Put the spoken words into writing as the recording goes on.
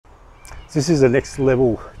So this is the next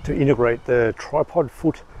level to integrate the tripod,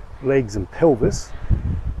 foot, legs and pelvis,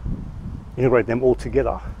 integrate them all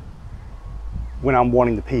together when I'm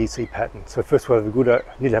wanting the PEC pattern. So first of all, I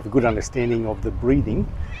need to have a good understanding of the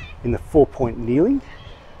breathing in the 4-point kneeling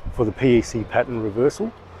for the PEC pattern reversal,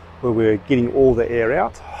 where we're getting all the air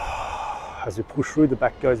out. As we push through, the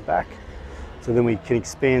back goes back. So then we can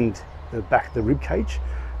expand the back, the rib cage.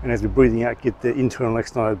 And as we're breathing out, get the internal and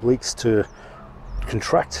external obliques to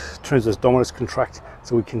contract, transverse abdominis contract,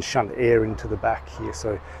 so we can shunt air into the back here.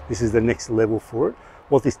 So this is the next level for it.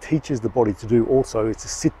 What this teaches the body to do also is to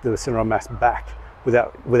sit the center of mass back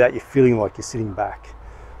without you feeling like you're sitting back.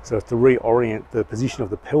 So it's to reorient the position of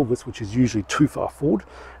the pelvis, which is usually too far forward,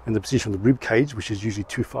 and the position of the rib cage, which is usually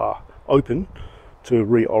too far open, to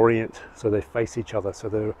reorient so they face each other. So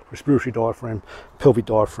the respiratory diaphragm, pelvic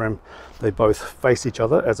diaphragm, they both face each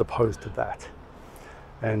other as opposed to that.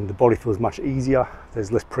 And the body feels much easier.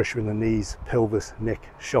 There's less pressure in the knees, pelvis, neck,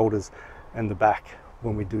 shoulders, and the back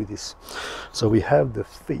when we do this. So we have the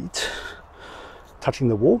feet touching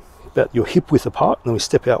the wall, about your hip width apart, and then we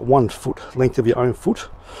step out 1 foot, length of your own foot.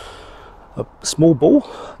 A small ball,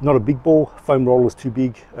 not a big ball, foam roller is too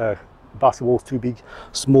big, basketball is too big,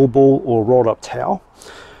 small ball or rolled up towel.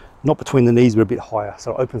 Not between the knees, we're a bit higher,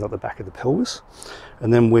 so it opens up the back of the pelvis.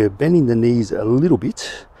 And then we're bending the knees a little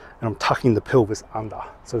bit, and I'm tucking the pelvis under.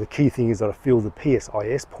 So the key thing is that I feel the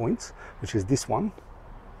PSIS points, which is this one.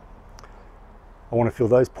 I want to feel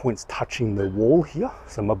those points touching the wall here,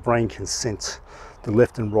 so my brain can sense the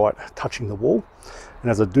left and right touching the wall.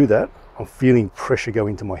 And as I do that, I'm feeling pressure go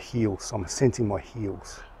into my heels, so I'm sensing my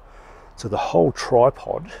heels. So the whole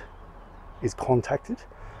tripod is contacted,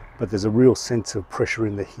 but there's a real sense of pressure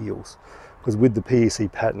in the heels. Because with the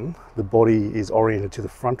PEC pattern, the body is oriented to the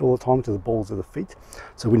front all the time, to the balls of the feet.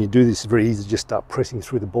 So when you do this, it's very easy to just start pressing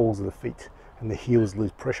through the balls of the feet and the heels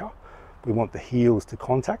lose pressure. We want the heels to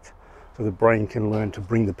contact so the brain can learn to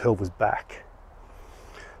bring the pelvis back.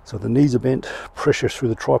 So the knees are bent, pressure through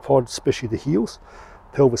the tripod, especially the heels,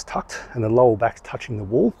 pelvis tucked and the lower back's touching the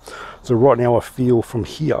wall. So right now I feel from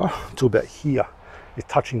here to about here is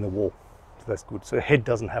touching the wall. So that's good. So the head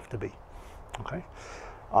doesn't have to be, okay?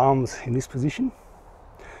 Arms in this position,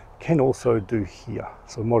 can also do here.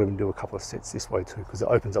 So we might even do a couple of sets this way too, because it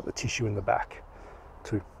opens up the tissue in the back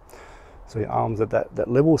too. So your arms at that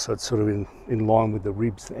level, so it's sort of in line with the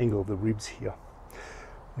ribs, the angle of the ribs here.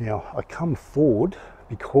 Now I come forward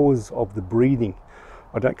because of the breathing.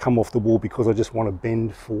 I don't come off the wall because I just want to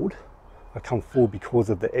bend forward. I come forward because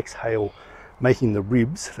of the exhale, making the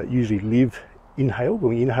ribs that usually live inhale.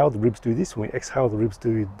 When we inhale, the ribs do this. When we exhale, the ribs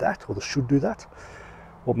do that, or they should do that.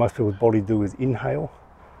 What most people's body do is inhale,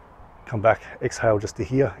 come back, exhale just to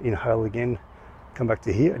here, inhale again, come back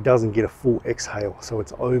to here. It doesn't get a full exhale, so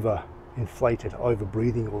it's over inflated, over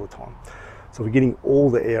breathing all the time. So we're getting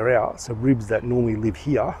all the air out, so ribs that normally live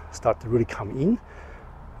here start to really come in.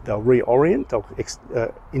 They'll reorient,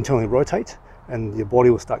 they'll internally rotate, and your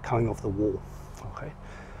body will start coming off the wall, okay,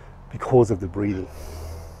 because of the breathing.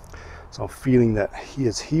 So I'm feeling that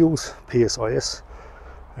here's heels, PSIS,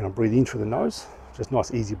 and I'm breathing in through the nose. Just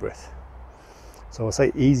nice easy breath. So I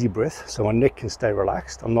say easy breath so my neck can stay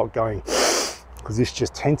relaxed. I'm not going, because this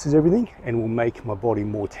just tenses everything and will make my body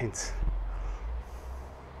more tense.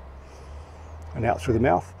 And out through the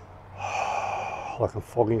mouth, like I'm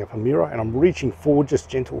fogging up a mirror, and I'm reaching forward, just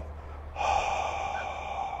gentle.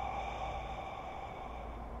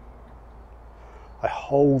 I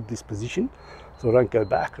hold this position so I don't go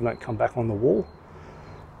back, I don't come back on the wall.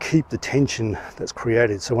 Keep the tension that's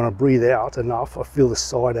created. So when I breathe out enough, I feel the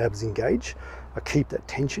side abs engage. I keep that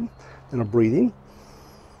tension, then I breathe in.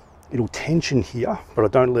 It'll tension here, but I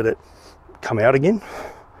don't let it come out again,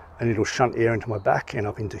 and it'll shunt air into my back and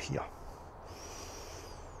up into here.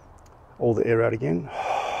 All the air out again,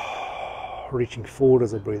 reaching forward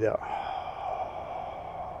as I breathe out.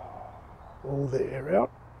 All the air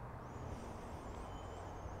out.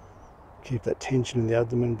 Keep that tension in the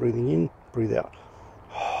abdomen, breathing in, breathe out.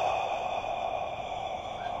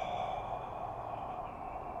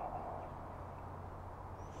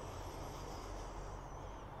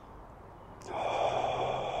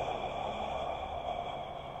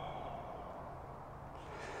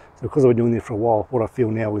 So because I've been doing this for a while, what I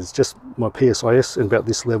feel now is just my PSIS and about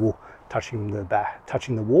this level touching the back,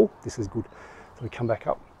 touching the wall. This is good. So we come back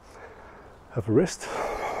up, have a rest.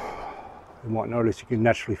 You might notice you can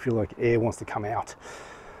naturally feel like air wants to come out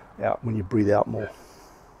when you breathe out more.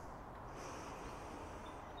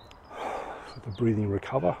 Let the breathing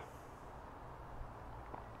recover.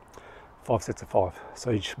 5 sets of 5.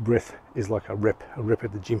 So each breath is like a rep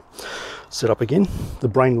at the gym. set up again. The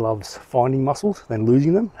brain loves finding muscles, then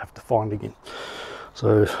losing them, have to find again.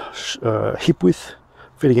 So hip width,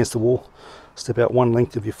 feet against the wall, step out one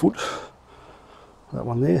length of your foot, that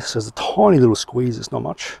one there. So there's a tiny little squeeze, it's not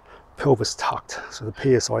much. Pelvis tucked, so the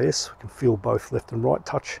PSIS, we can feel both left and right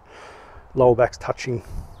touch, lower back's touching,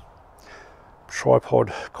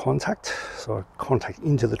 tripod contact, so contact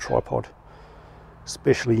into the tripod,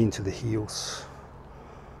 especially into the heels.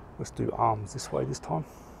 Let's do arms this way this time.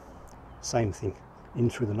 Same thing, in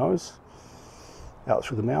through the nose, out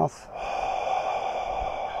through the mouth,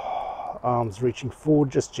 arms reaching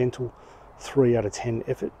forward, just gentle, 3 out of 10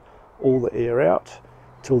 effort, all the air out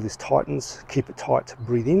till this tightens. Keep it tight,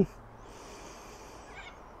 breathe in,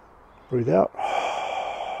 breathe out.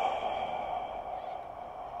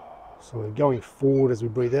 So we're going forward as we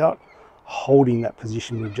breathe out, holding that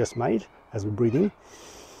position we've just made as we breathe in.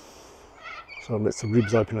 So let's the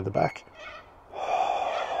ribs open at the back.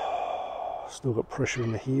 Still got pressure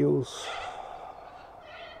in the heels.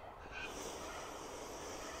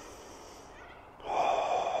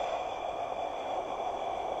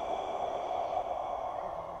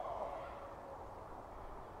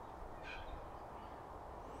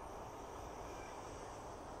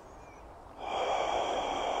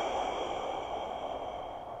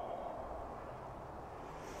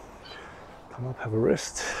 Come up, have a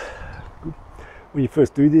rest. Good. When you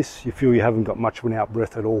first do this, you feel you haven't got much of an out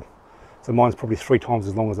breath at all. So mine's probably 3 times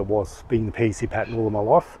as long as it was, being the PEC pattern all of my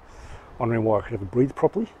life, wondering why I could never breathe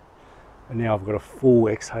properly. And now I've got a full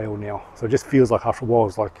exhale now. So it just feels like after a while,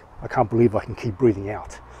 it's like, I can't believe I can keep breathing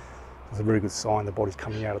out. It's a very good sign the body's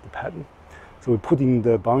coming out of the pattern. So we're putting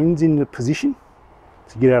the bones in the position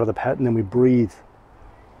to get out of the pattern, then we breathe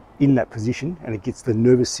in that position and it gets the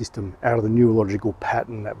nervous system out of the neurological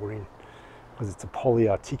pattern that we're in. Because it's a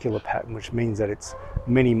polyarticular pattern, which means that it's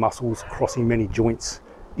many muscles crossing many joints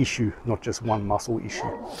issue, not just one muscle issue.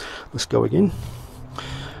 Let's go again.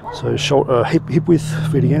 So shoulder, hip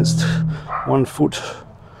width, feet against, 1 foot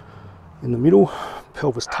in the middle,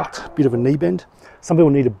 pelvis tucked, bit of a knee bend. Some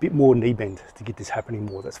people need a bit more knee bend to get this happening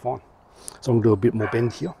more, that's fine. So I'm going to do a bit more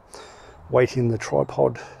bend here. Weight in the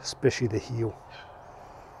tripod, especially the heel.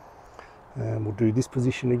 And we'll do this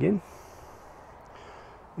position again.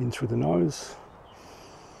 In through the nose.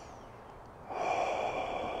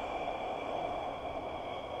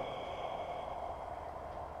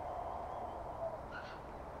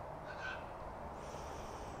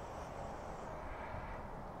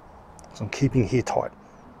 So I'm keeping here tight.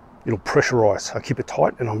 It'll pressurize. I keep it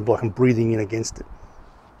tight and I'm breathing in against it.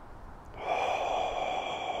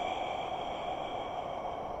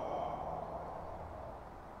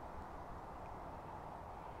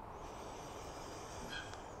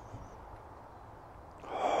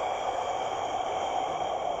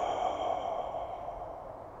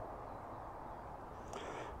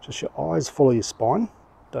 Just your eyes follow your spine.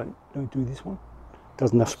 Don't do this one.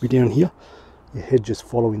 Doesn't have to be down here. Your head just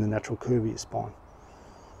following the natural curve of your spine.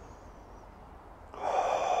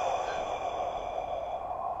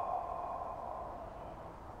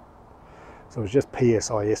 So it's just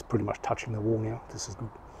PSIS pretty much touching the wall now. This is good.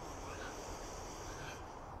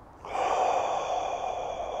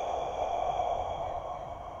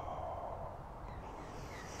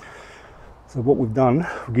 So what we've done,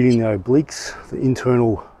 we're getting the obliques, the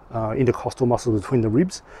internal intercostal muscles between the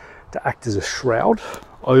ribs, to act as a shroud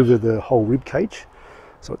over the whole rib cage.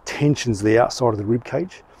 So it tensions the outside of the rib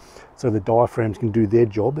cage, so the diaphragms can do their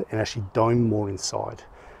job and actually dome more inside.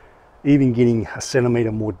 Even getting a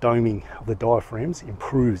centimetre more doming of the diaphragms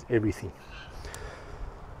improves everything.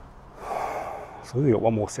 So we've got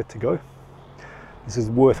one more set to go. This is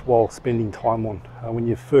worthwhile spending time on. When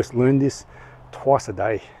you first learn this, twice a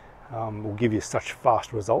day will give you such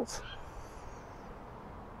fast results.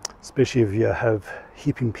 Especially if you have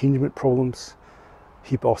hip impingement problems,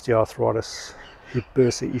 hip osteoarthritis, hip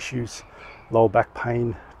bursa issues, lower back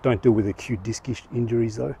pain. Don't deal with acute disc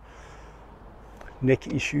injuries though.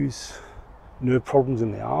 Neck issues, nerve problems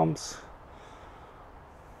in the arms.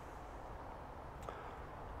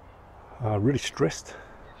 Really stressed,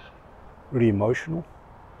 really emotional.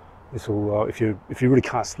 This will, if you really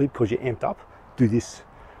can't sleep because you're amped up, do this.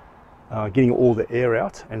 Getting all the air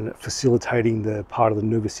out and facilitating the part of the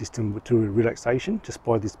nervous system to relaxation just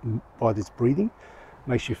by this breathing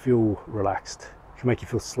makes you feel relaxed. It can make you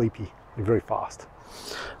feel sleepy and very fast.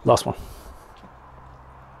 Last one.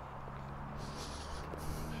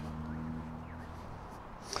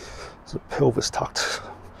 So pelvis tucked.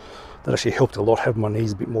 That actually helped a lot, having my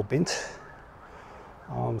knees a bit more bent.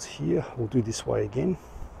 Arms here, we'll do this way again.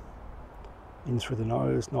 In through the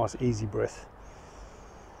nose, nice easy breath.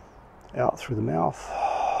 Out through the mouth.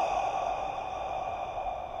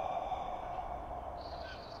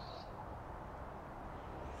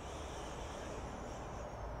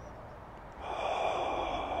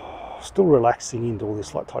 Still relaxing into all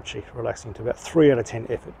this light touchy, relaxing to about 3 out of 10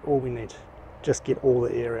 effort, all we need. Just get all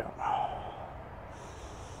the air out.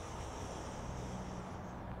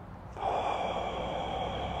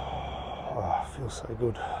 Oh, feels so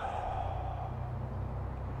good.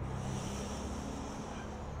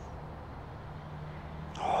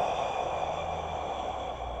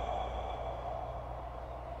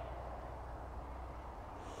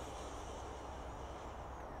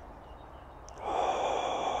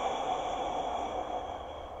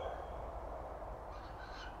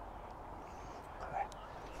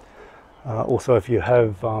 Also, if you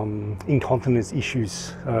have incontinence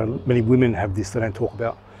issues, many women have this they don't talk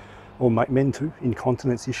about, or men too,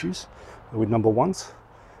 incontinence issues with number ones.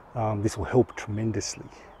 This will help tremendously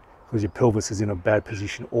because your pelvis is in a bad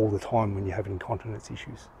position all the time when you have incontinence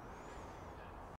issues.